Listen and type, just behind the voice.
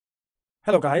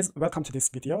Hello guys, welcome to this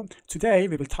video. Today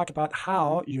we will talk about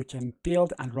how you can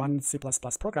build and run C++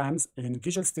 programs in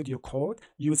Visual Studio Code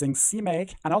using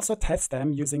CMake and also test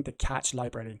them using the Catch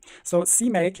library. So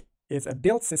CMake is a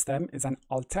build system, is an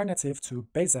alternative to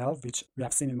Bazel, which we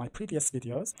have seen in my previous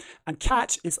videos. And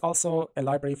Catch is also a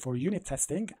library for unit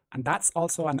testing, and that's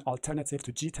also an alternative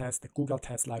to GTest, the Google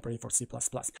Test library for C++.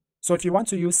 So if you want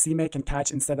to use CMake and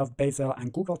Catch instead of Bazel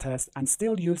and Google Test and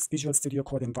still use Visual Studio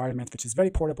Code environment, which is very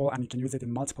portable and you can use it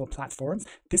in multiple platforms,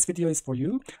 this video is for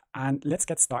you, and let's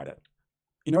get started.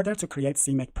 In order to create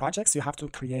CMake projects, you have to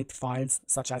create files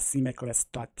such as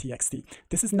CMakeList.txt.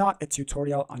 This is not a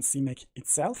tutorial on CMake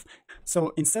itself.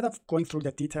 So instead of going through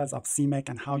the details of CMake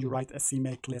and how you write a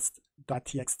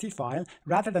CMakeList.txt file,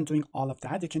 rather than doing all of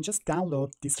that, you can just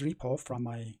download this repo from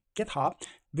my GitHub,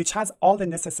 which has all the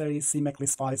necessary CMake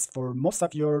list files for most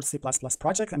of your C++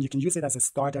 projects, and you can use it as a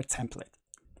starter template.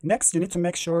 Next, you need to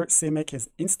make sure CMake is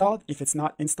installed. If it's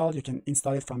not installed, you can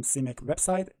install it from CMake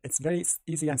website. It's very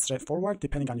easy and straightforward.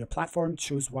 Depending on your platform,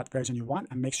 choose what version you want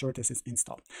and make sure this is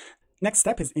installed. Next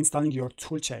step is installing your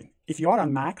toolchain. If you are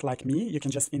on Mac like me, you can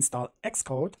just install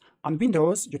Xcode. On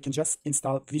Windows, you can just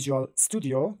install Visual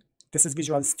Studio. This is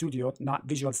Visual Studio, not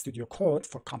Visual Studio Code,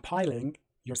 for compiling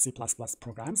your C++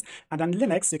 programs. And on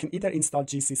Linux, you can either install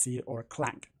GCC or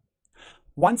Clang.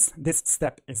 Once this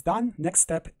step is done, next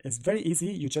step is very easy.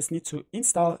 You just need to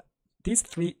install these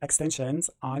three extensions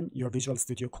on your Visual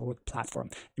Studio Code platform.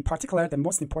 In particular, the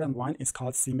most important one is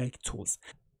called CMake Tools.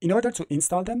 In order to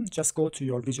install them, just go to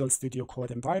your Visual Studio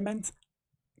Code environment,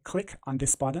 click on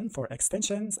this button for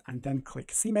extensions, and then click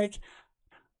CMake,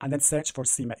 and then search for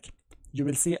CMake. You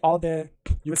will see all the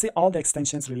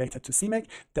extensions related to CMake.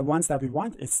 The ones that we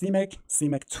want is CMake,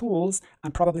 CMake Tools,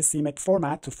 and probably CMake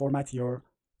Format to format your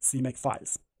CMake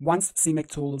files. Once CMake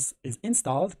Tools is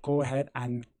installed, go ahead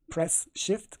and press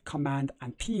Shift, Command,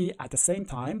 and P at the same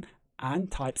time and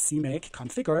type CMake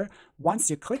configure. Once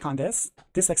you click on this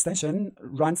extension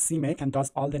runs CMake and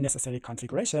does all the necessary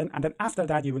configuration. And then after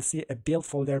that, you will see a build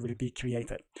folder will be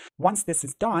created. Once this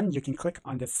is done, you can click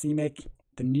on the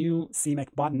new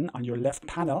CMake button on your left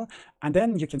panel, and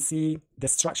then you can see the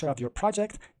structure of your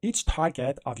project. Each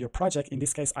target of your project, in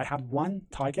this case, I have one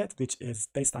target, which is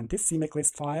based on this CMake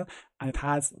list file, and it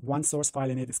has one source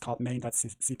file in it. It's called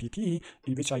main.cpp,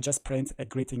 in which I just print a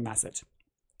greeting message.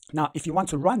 Now, if you want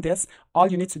to run this,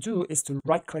 all you need to do is to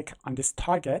right-click on this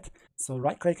target. So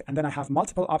right-click, and then I have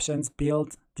multiple options: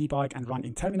 build, debug, and run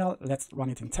in terminal. Let's run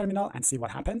it in terminal and see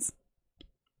what happens.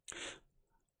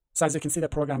 So as you can see, the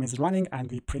program is running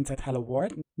and we printed hello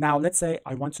world. Now let's say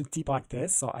I want to debug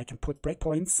this, so I can put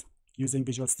breakpoints using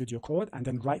Visual Studio Code and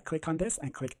then right click on this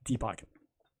and click debug.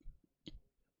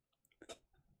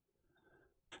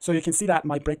 So you can see that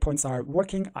my breakpoints are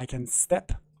working. I can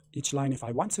step each line if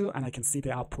I want to, and I can see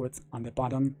the output on the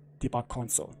bottom debug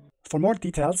console. For more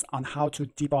details on how to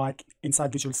debug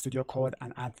inside Visual Studio Code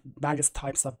and add various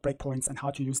types of breakpoints and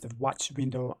how to use the watch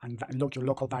window and load your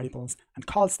local variables and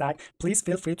call stack, please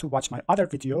feel free to watch my other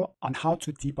video on how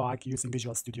to debug using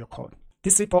Visual Studio Code.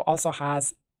 This repo also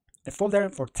has a folder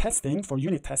for testing, for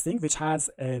unit testing, which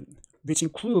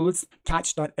includes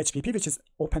catch.hpp, which is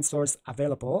open source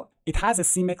available. It has a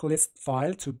CMake list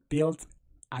file to build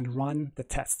and run the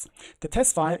tests. The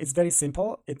test file is very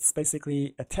simple. It's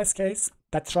basically a test case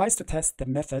that tries to test the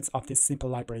methods of this simple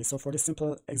library. So for this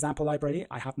simple example library,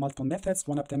 I have multiple methods.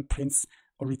 One of them prints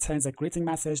or returns a greeting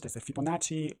message. There's a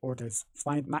Fibonacci, or there's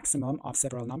find maximum of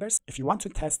several numbers. If you want to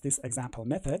test these example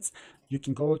methods, you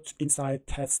can go inside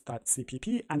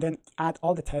test.cpp and then add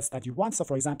all the tests that you want. So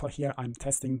for example, here I'm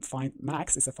testing find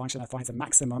max. It's a function that finds a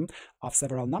maximum of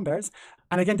several numbers.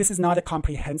 And again, this is not a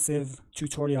comprehensive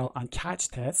tutorial on catch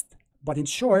test, but in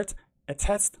short, a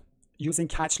test using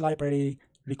catch library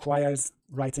requires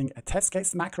writing a test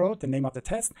case macro, the name of the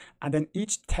test, and then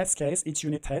each test case, each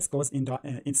unit test goes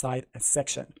inside a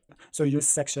section. So use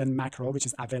section macro, which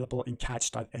is available in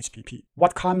catch.hpp.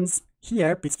 What comes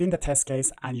here between the test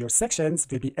case and your sections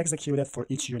will be executed for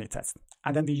each unit test.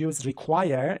 And then we use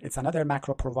require. It's another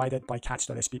macro provided by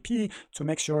catch.hpp to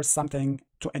make sure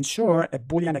to ensure a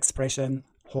Boolean expression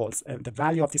holds. The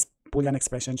value of this Boolean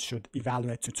expression should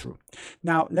evaluate to true.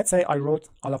 Now, let's say I wrote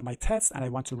all of my tests and I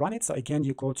want to run it. So again,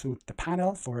 you go to the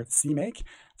panel for CMake,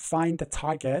 find the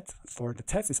target for the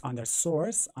test is under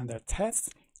source, under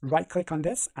test, right click on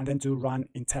this, and then do run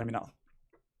in terminal.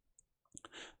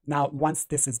 Now, once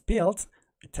this is built,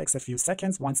 it takes a few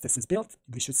seconds. Once this is built,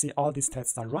 we should see all these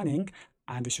tests are running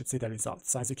and we should see the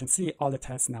results. So as you can see, all the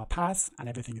tests now pass and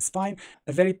everything is fine.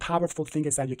 A very powerful thing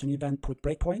is that you can even put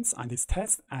breakpoints on these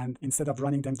tests, and instead of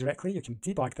running them directly, you can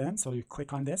debug them. So you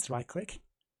click on this, right click,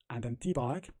 and then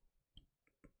debug.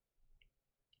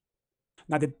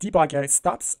 Now the debugger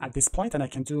stops at this point, and I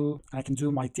can do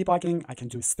my debugging. I can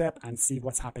do step and see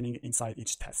what's happening inside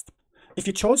each test. If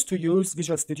you chose to use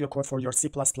Visual Studio Code for your C++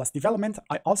 development,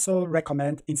 I also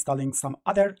recommend installing some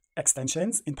other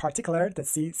extensions, in particular the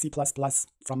C++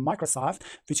 from Microsoft,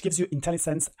 which gives you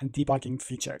IntelliSense and debugging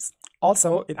features.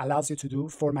 Also, it allows you to do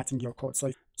formatting your code. So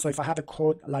if I have a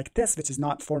code like this, which is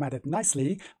not formatted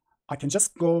nicely, I can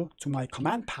just go to my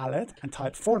command palette and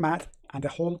type format, and the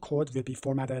whole code will be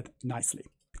formatted nicely.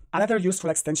 Another useful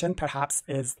extension perhaps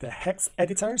is the Hex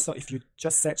Editor. So if you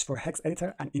just search for Hex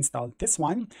Editor and install this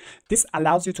one, this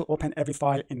allows you to open every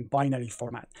file in binary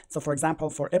format. So for example,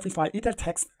 for every file, either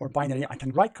text or binary, I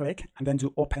can right click and then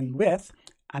do open with,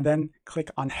 and then click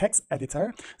on Hex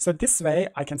Editor. So this way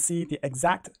I can see the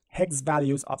exact hex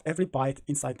values of every byte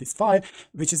inside this file,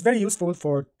 which is very useful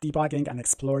for debugging and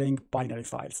exploring binary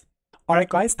files. Alright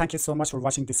guys, thank you so much for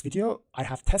watching this video. I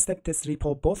have tested this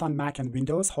repo both on Mac and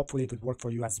Windows. Hopefully it will work for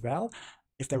you as well.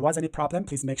 If there was any problem,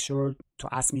 please make sure to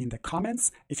ask me in the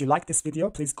comments. If you like this video,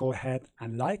 please go ahead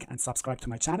and like and subscribe to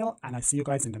my channel, and I'll see you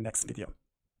guys in the next video.